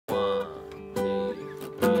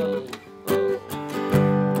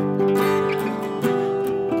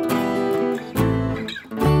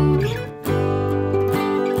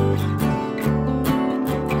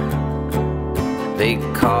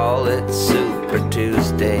Super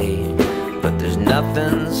Tuesday, but there's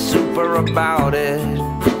nothing super about it.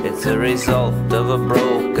 It's a result of a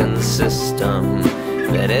broken system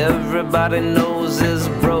that everybody knows is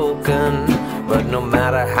broken. But no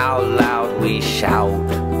matter how loud we shout,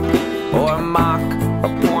 or mock,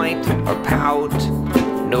 or point, or pout,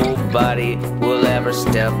 nobody will ever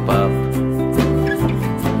step up.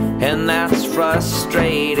 And that's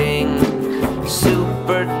frustrating.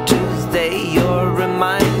 Super Tuesday, your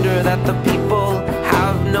reminder that the people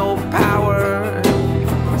have no power.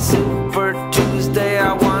 Super Tuesday,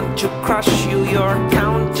 I want to crush you, your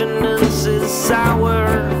countenance is sour.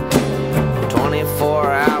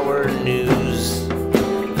 24-hour news,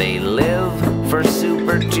 they live for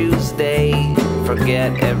Super Tuesday.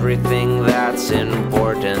 Forget everything that's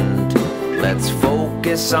important. Let's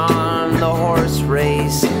focus on the horse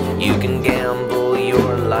race. You can gamble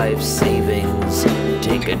your life savings.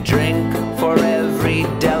 Take a drink for every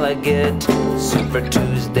delegate. Super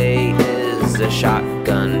Tuesday is a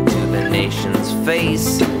shotgun to the nation's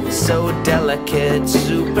face. So delicate.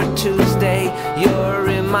 Super Tuesday, your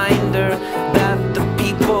reminder that the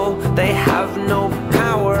people, they have no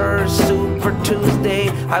power. Super Tuesday,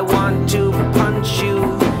 I want to punch you.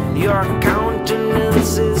 Your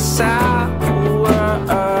countenance is sour.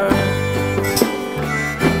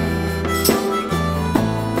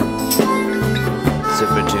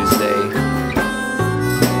 Super Tuesday,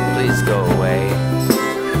 please go away.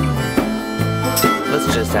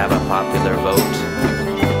 Let's just have a popular vote.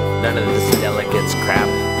 None of this delegates crap.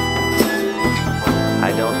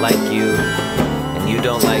 I don't like you, and you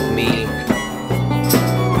don't like me.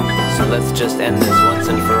 So let's just end this once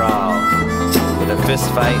and for all with a fist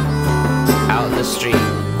fight out in the street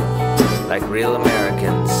like real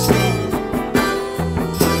Americans.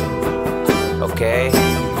 Okay?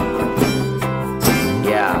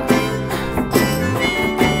 Yeah.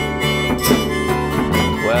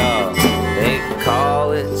 Well, they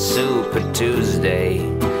call it Super Tuesday.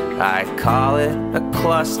 I call it a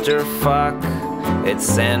clusterfuck. It's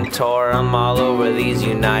santorum all over these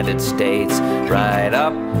United States, right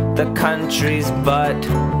up the country's butt.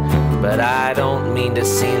 But I don't mean to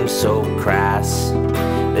seem so crass.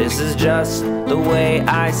 This is just the way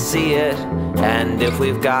I see it. And if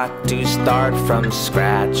we've got to start from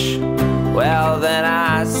scratch, well then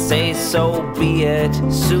I say so be it.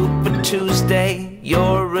 Super Tuesday,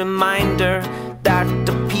 your reminder that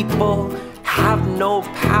the people have no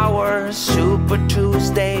power. Super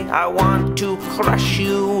Tuesday, I want to crush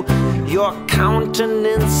you. Your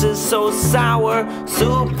countenance is so sour.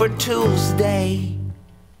 Super Tuesday.